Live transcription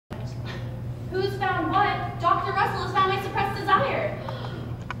Who's found what? Dr. Russell has found my suppressed desire.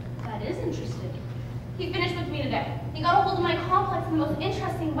 That is interesting. He finished with me today. He got a hold of my complex in the most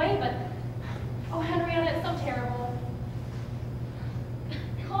interesting way, but... Oh, Henrietta, it's so terrible.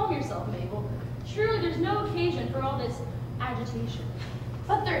 Calm yourself, Mabel. Surely there's no occasion for all this agitation.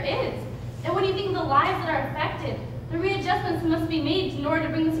 But there is. And when you think of the lives that are affected, the readjustments must be made in order to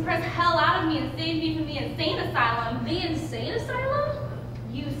bring the suppressed hell out of me and save me from the insane asylum. The insane asylum?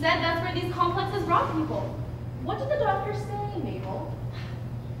 You said that's where these complexes rob people. What did the doctor say, Mabel?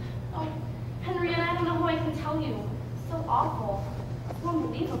 Oh, Henrietta, I don't know how I can tell you. It's so awful. So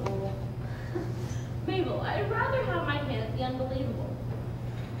unbelievable. Mabel, I'd rather have my hand at the unbelievable.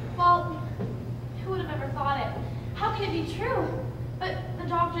 Well, who would have ever thought it? How can it be true? But the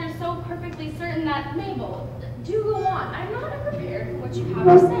doctor is so perfectly certain that... Mabel, do go on. I'm not unprepared for what you have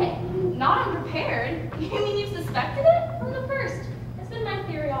to say. Not unprepared? You mean you suspected it? From the first. It's been my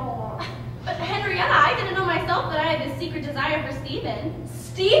theory all along. But Henrietta, I didn't know myself that I had this secret desire for Stephen.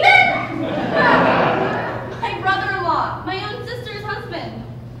 Stephen? My brother-in-law, my own sister's husband.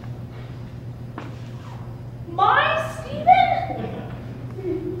 My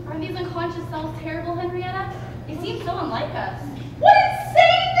Stephen? Are these unconscious selves terrible, Henrietta? They seem so unlike us. What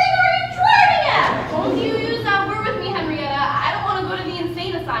insane thing are you driving at? Don't you use that word with me, Henrietta. I don't want to go to the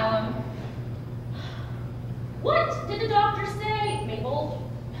insane asylum. What did the doctor say, Mabel?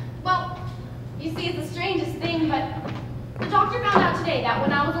 Well, you see, it's the strangest thing, but the doctor found out today that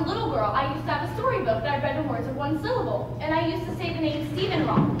when I was a little girl, I used to have a storybook that I read in words of one syllable, and I used to say the name Stephen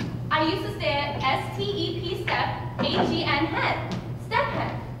wrong. I used to say it S-T-E-P step, A-G-N hen. Step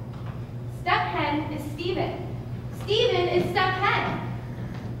hen. Step hen is Stephen. Stephen is step hen.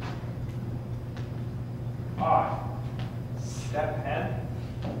 Ah, step hen?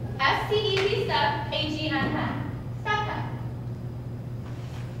 S-T-E-P step, A-G-N hen. Step hen.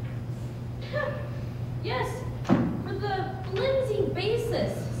 Yes, for the flimsy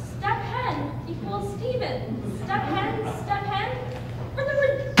basis, step hen equals Stephen. Step hen, for the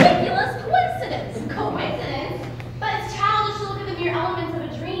ridiculous coincidence. Coincidence? But it's childish to look at the mere elements of a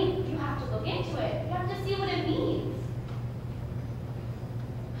dream. You have to look into it. You have to see what it means.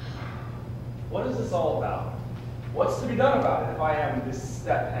 What is this all about? What's to be done about it if I am this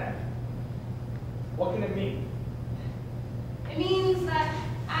step hen? What can it mean? It means that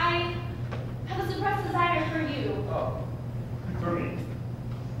I have a suppressed desire for you. Oh, for me.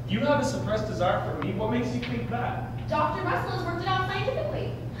 You have a suppressed desire for me? What makes you think that? Dr. Russell has worked it out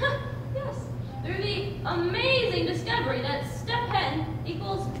scientifically. Yes, through the amazing discovery that step hen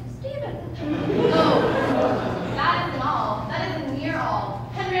equals Stephen. Oh, that isn't all. That isn't near all.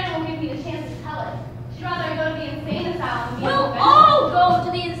 Henrietta won't give me the chance to tell it. She'd rather go to the insane asylum. We'll all go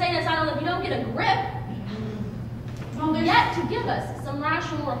to the insane asylum if you don't get a grip. Well, there's Yet to give us some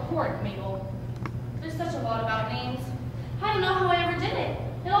rational report, Mabel. There's such a lot about names. I don't know how I ever did it.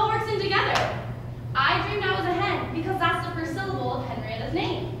 It all works in together. I dreamed I was a hen because that's the first syllable of Henrietta's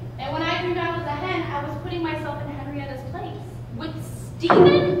name. And when I dreamed I was a hen, I was putting myself in Henrietta's place. With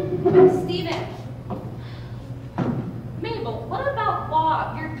Stephen? With Stephen. Mabel, what about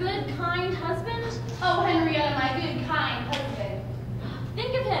Bob, your good, kind husband? Oh, Henrietta, my good, kind husband.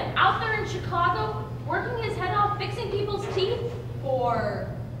 Think of him out there in Chicago, working his head off, fixing people's teeth for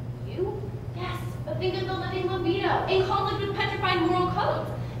you? Yes, but think of the living libido, in conflict with petrified moral codes.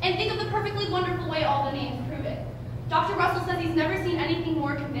 And think of the perfectly wonderful way all the names prove it. Dr. Russell says he's never seen anything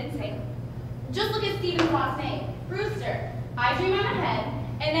more convincing. Just look at Stephen's last name, Brewster. I dream I'm a hen,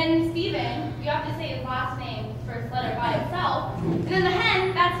 and then Stephen, you have to say his last name, first letter by itself. And then the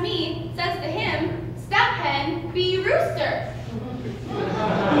hen, that's me, says to him, step hen, be rooster.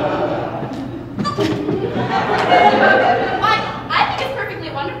 Why, I think it's perfectly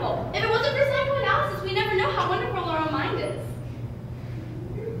wonderful. If it wasn't for psychoanalysis, we never know how wonderful our own mind is.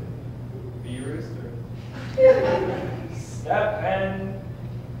 Be rooster. Step hen.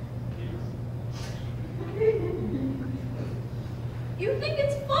 You think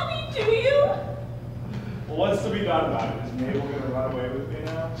it's funny, do you? Well, what's to be done about it? Is Mabel going to run away with me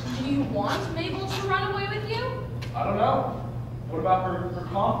now? Do you want Mabel to run away with you? I don't know. What about her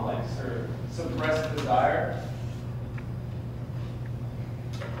complex, her suppressed desire?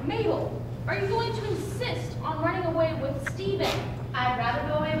 Mabel, are you going to insist on running away with Stephen? I'd rather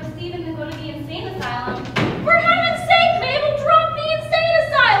go away with Stephen than go to the insane asylum. For heaven's sake, Mabel, drop the insane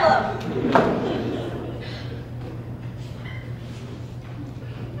asylum!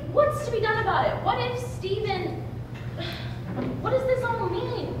 What's to be done about it? What if Stephen... What does this all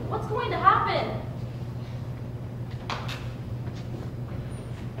mean? What's going to happen?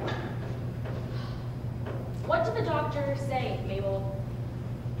 What did the doctor say, Mabel?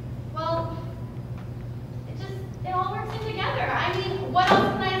 Well,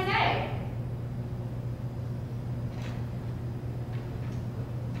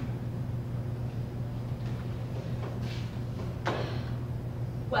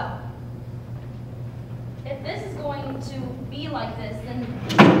 Well, if this is going to be like this, then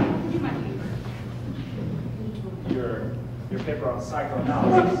do my favor. Your paper on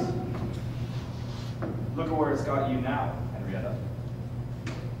psychoanalysis. Look at where it's got you now, Henrietta.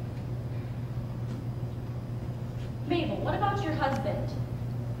 Mabel, what about your husband?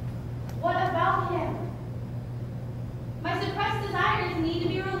 What about him? My suppressed desires need to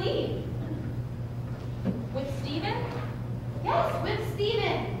be relieved. With Stephen? Yes, with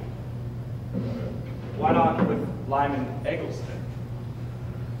Stephen. Why not with Lyman Eggleston?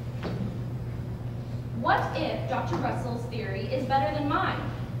 What if Dr. Russell's theory is better than mine?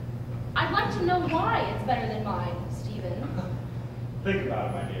 I'd like to know why it's better than mine, Stephen. Think about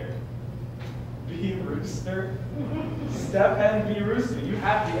it, my dear. Bee rooster? Step hen, bee rooster. You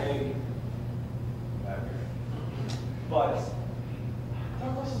have the egg. But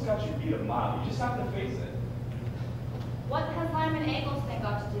Dr. Russell's got you beat a mile. You just have to face it. What has Lyman Eggleston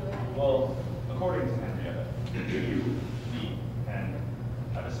got to do with it? Well, according to Henrietta, you, bee, hen,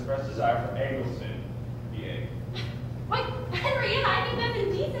 have a suppressed desire for Eggleston, the egg. Wait, Henrietta, I think that's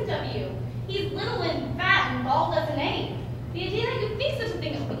indecent of you. He's little and fat and bald as an egg. The idea that you think such a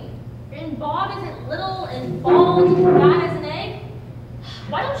thing of me. And Bob isn't little and bald and fat as an egg?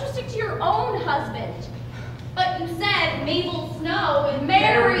 Why don't you stick to your own husband? But you said Mabel Snow is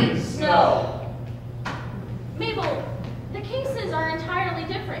Mary Snow. Mabel, the cases are entirely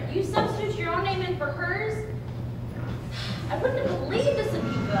different. You substitute your own name in for hers? I wouldn't have believed this of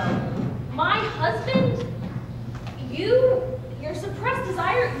you, though. My husband? Your suppressed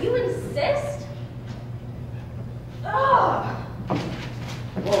desire, you insist? Ugh!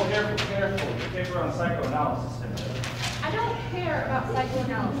 Whoa, careful, careful. The paper on psychoanalysis, Henrietta. I don't care about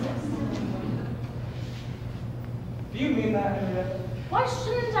psychoanalysis. Do you mean that, Henrietta? Why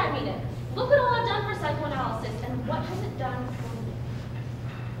shouldn't I mean it? Look at all I've done for psychoanalysis, and what has it done for me?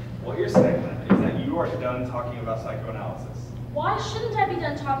 What you're saying, then, is that you are done talking about psychoanalysis. Why shouldn't I be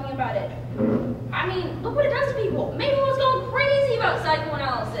done talking about it? I mean, look what it does to people. Mabel was going crazy about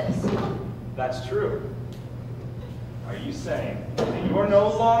psychoanalysis. That's true. Are you saying that you are no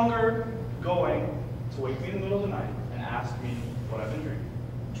longer going to wake me in the middle of the night and ask me what I've been dreaming?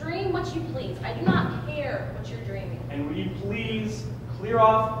 Dream what you please. I do not care what you're dreaming. And will you please clear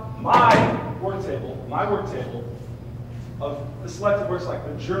off my work table of the selected works like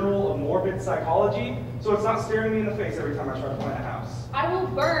the Journal of Morbid Psychology, so it's not staring me in the face every time I try to point a house. I will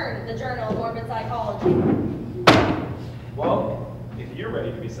burn the Journal of Morbid Psychology. Well, if you're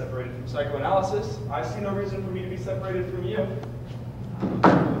ready to be separated from psychoanalysis, I see no reason for me to be separated from you.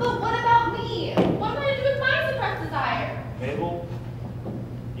 But what about me? What am I to do with my suppressed desire? Mabel,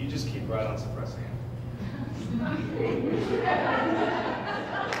 you just keep right on suppressing it.